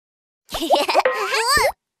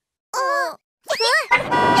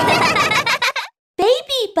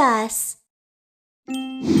BabyBus.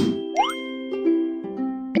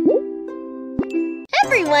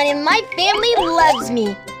 Everyone in my family loves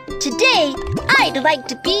me. Today, I'd like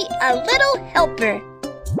to be a little helper.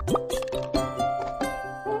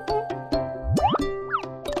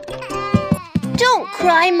 Don't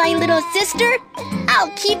cry, my little sister.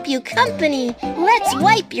 I'll keep you company. Let's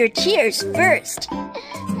wipe your tears first.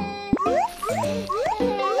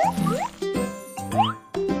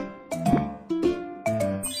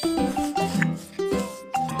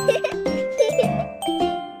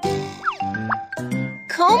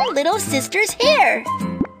 Comb little sister's hair.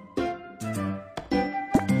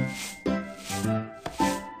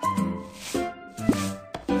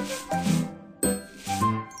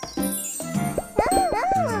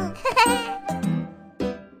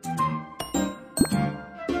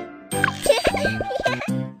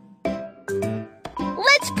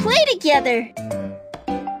 Let's play together.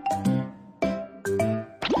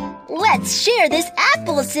 Let's share this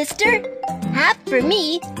apple, sister. Half for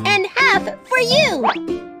me and half for you.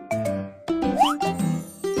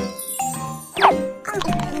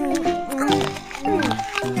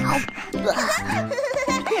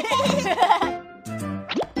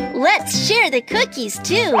 Let's share the cookies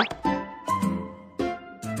too.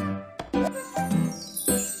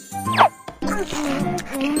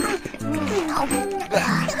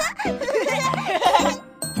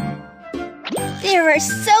 There are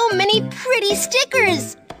so many pretty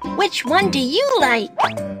stickers. Which one do you like?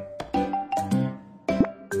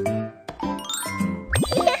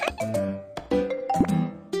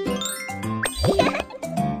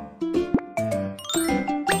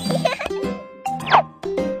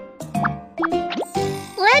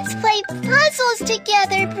 Let's play puzzles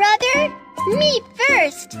together, brother. Me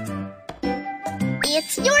first.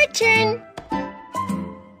 It's your turn.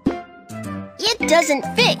 It doesn't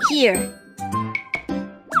fit here.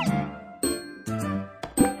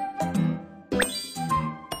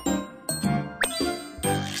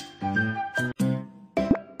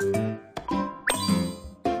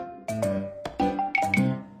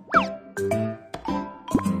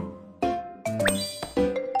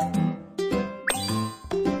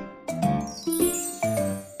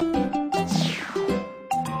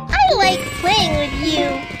 Playing with you.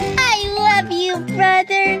 I love you,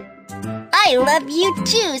 brother. I love you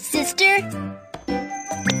too, sister.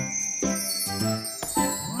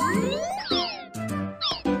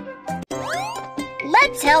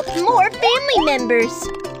 Let's help more family members.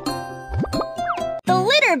 The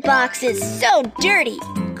litter box is so dirty.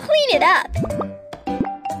 Clean it up.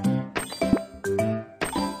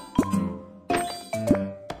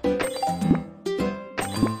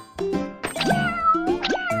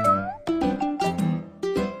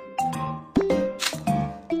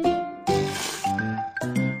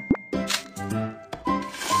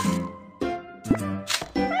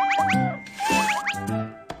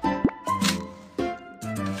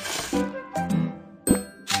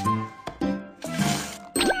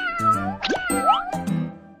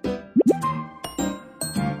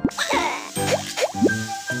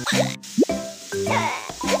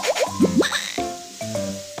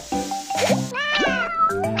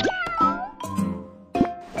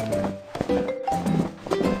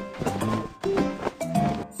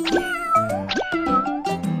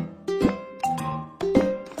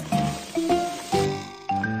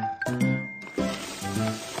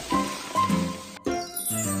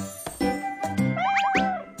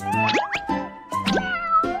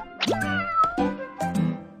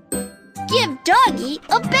 Give Doggy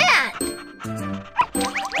a bath.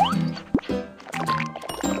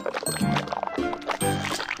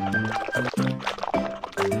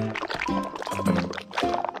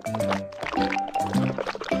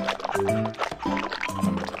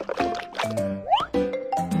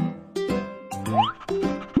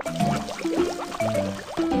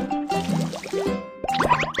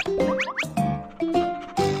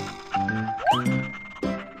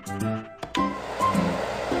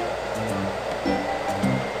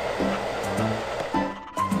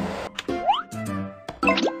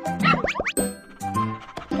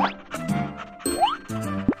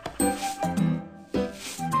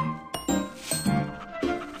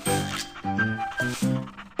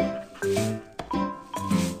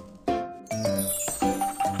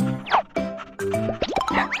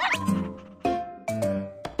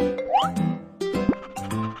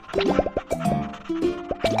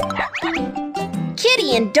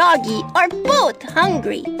 Kitty and Doggy are both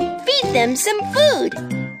hungry. Feed them some food.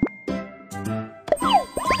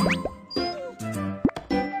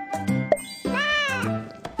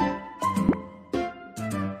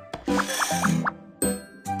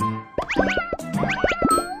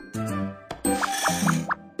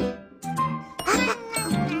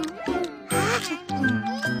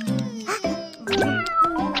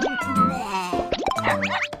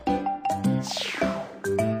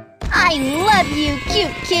 I love you,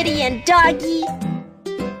 cute kitty and doggy.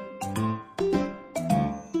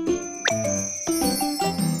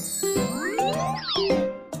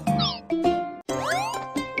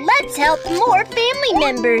 Let's help more family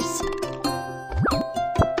members.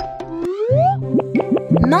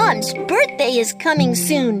 Mom's birthday is coming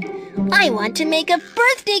soon. I want to make a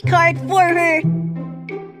birthday card for her.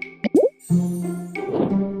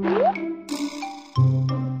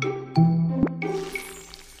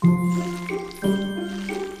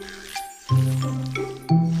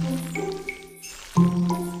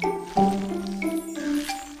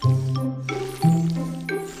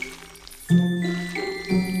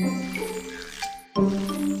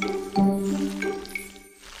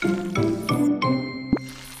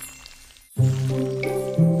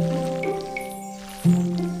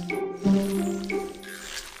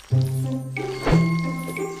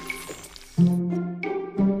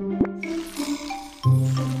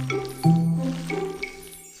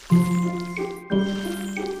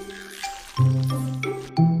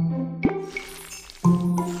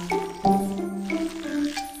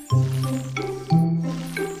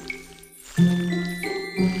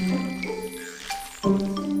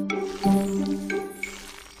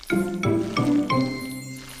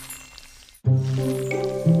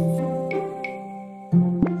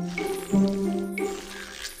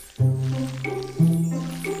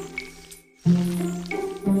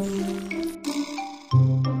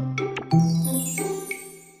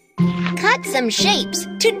 Cut some shapes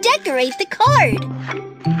to decorate the card.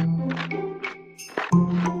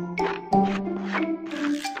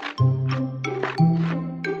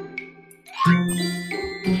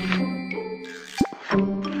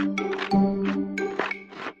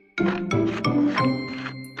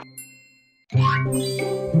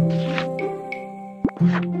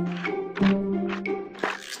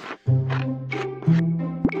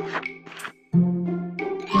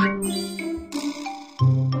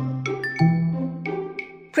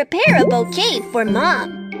 Prepare a bouquet for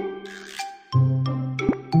Mom.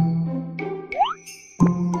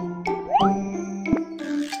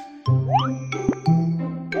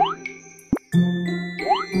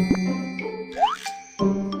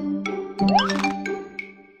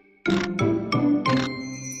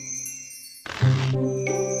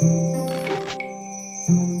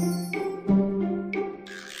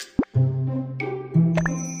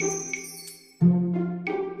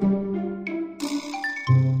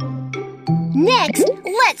 Next,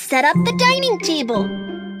 let's set up the dining table.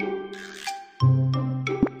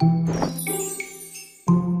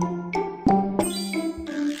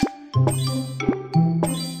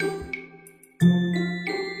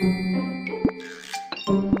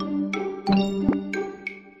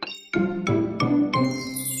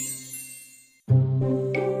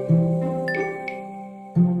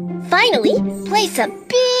 Finally, place a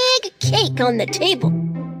big cake on the table.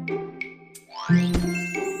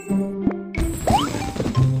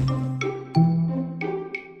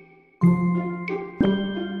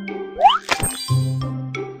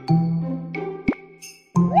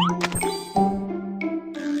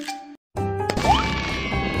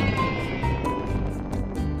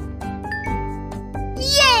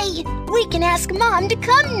 Yay! We can ask Mom to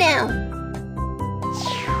come now.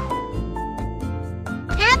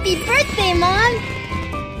 Happy birthday, Mom!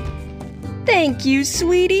 Thank you,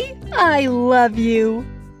 sweetie. I love you.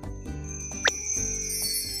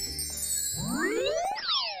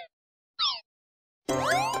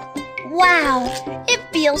 Wow! It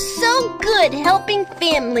feels so good helping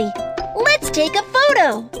family. Let's take a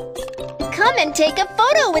photo. Come and take a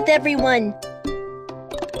photo with everyone.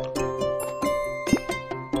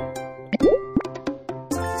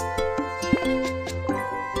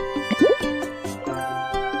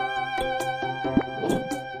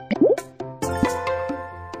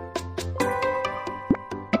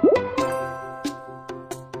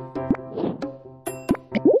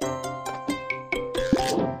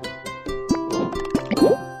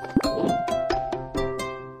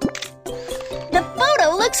 The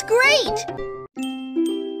photo looks great!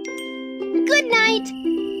 Good night!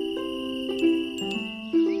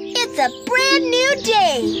 It's a brand new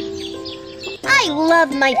day! I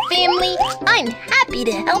love my family. I'm happy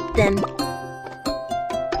to help them.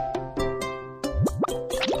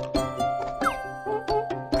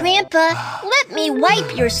 Grandpa, let me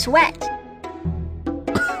wipe your sweat.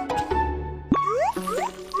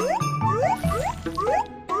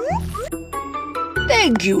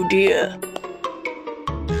 Thank you, dear.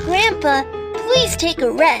 Grandpa, please take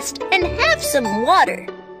a rest and have some water.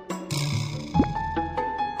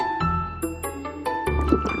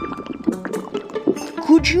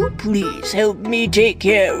 Could you please help me take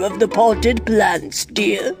care of the potted plants,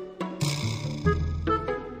 dear?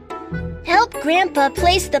 Help Grandpa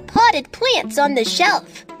place the potted plants on the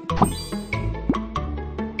shelf.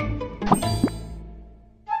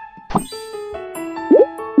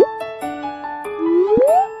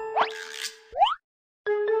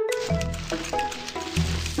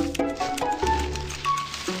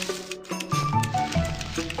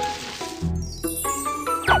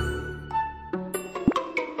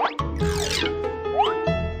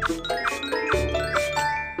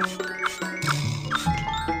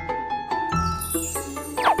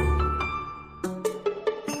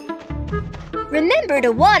 Remember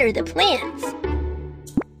to water the plants.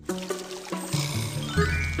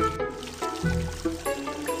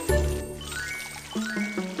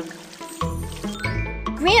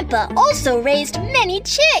 Grandpa also raised many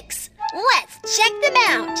chicks. Let's check them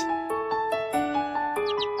out.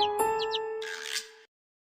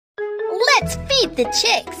 Let's feed the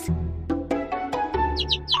chicks.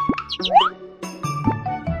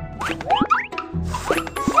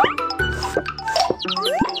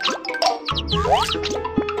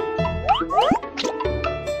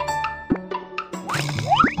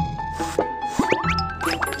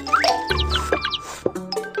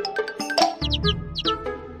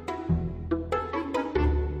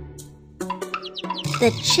 The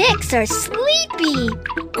chicks are sleepy.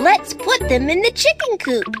 Let's put them in the chicken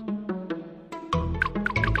coop.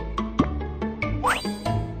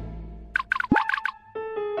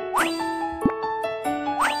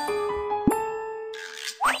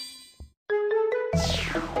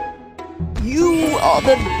 You are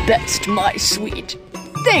the best, my sweet.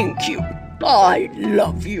 Thank you. I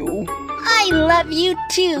love you. I love you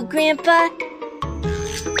too, Grandpa.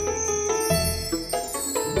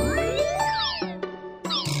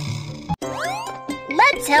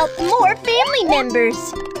 Let's help more family members.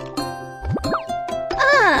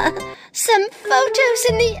 Some photos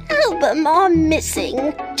in the album are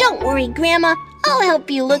missing. Don't worry, Grandma. I'll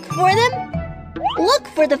help you look for them. Look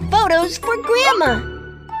for the photos for Grandma.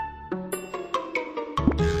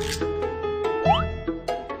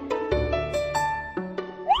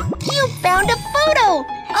 You found a photo!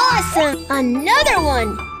 Awesome! Another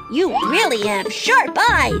one! You really have sharp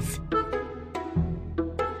eyes.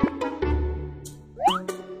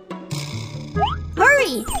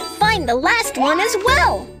 Hurry! Find the last one as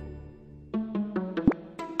well.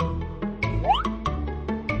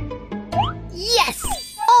 Yes!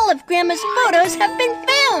 All of Grandma's photos have been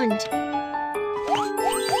found.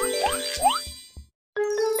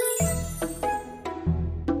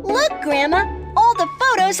 Look, Grandma! All the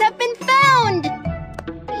photos have been found!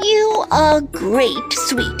 You are great,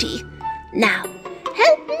 sweetie. Now,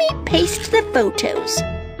 help me paste the photos.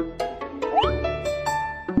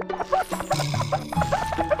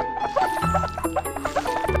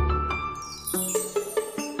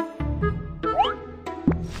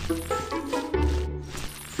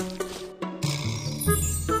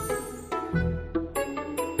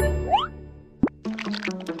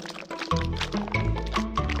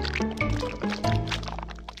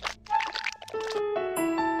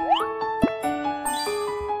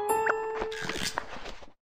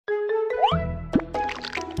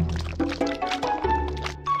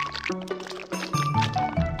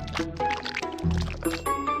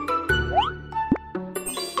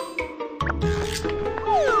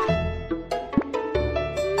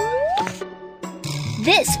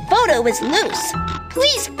 This photo is loose.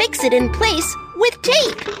 Please fix it in place with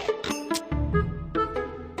tape.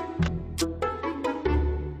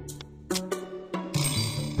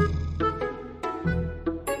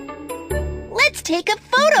 Let's take a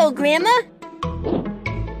photo, Grandma.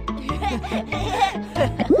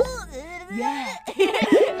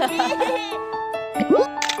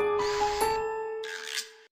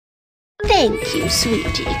 Thank you,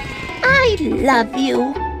 sweetie. I love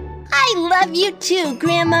you. I love you too,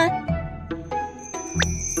 Grandma.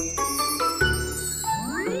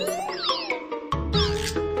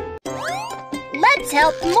 Let's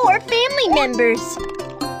help more family members.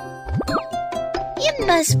 It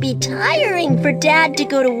must be tiring for Dad to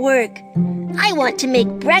go to work. I want to make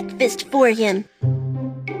breakfast for him.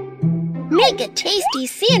 Make a tasty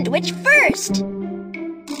sandwich first.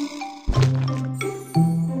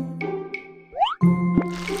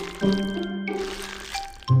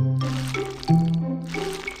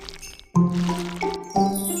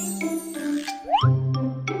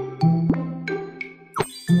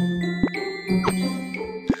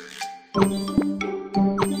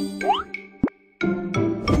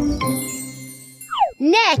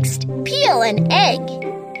 Next, peel an egg.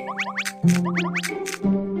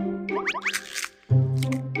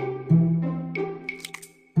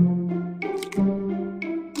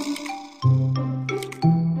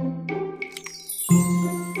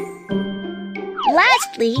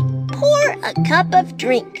 a cup of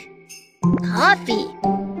drink. Coffee.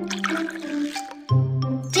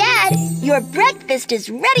 Dad, your breakfast is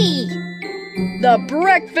ready. The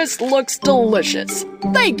breakfast looks delicious.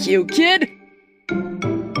 Thank you, kid.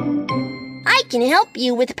 I can help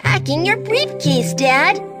you with packing your briefcase,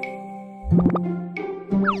 Dad.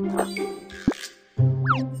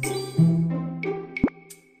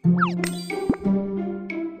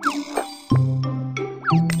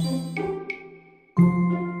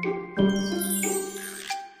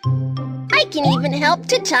 I can even help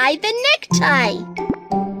to tie the necktie.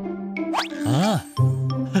 Ah.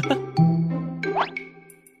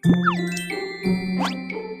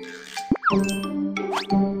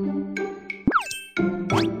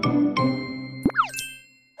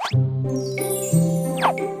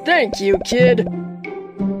 Thank you, kid.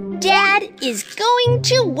 Dad is going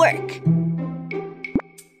to work.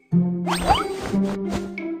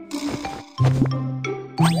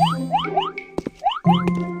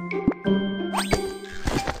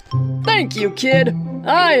 Thank you, kid.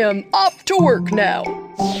 I am off to work now.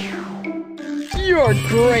 You're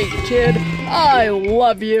great, kid. I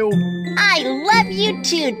love you. I love you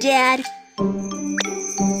too, Dad.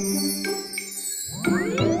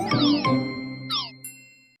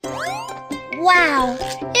 Wow,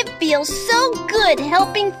 it feels so good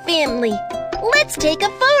helping family. Let's take a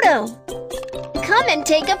photo. Come and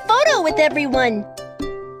take a photo with everyone.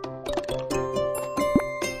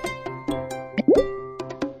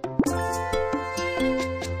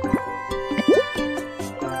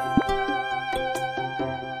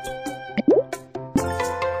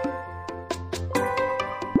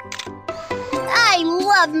 I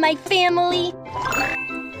love my family.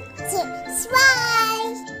 Smile.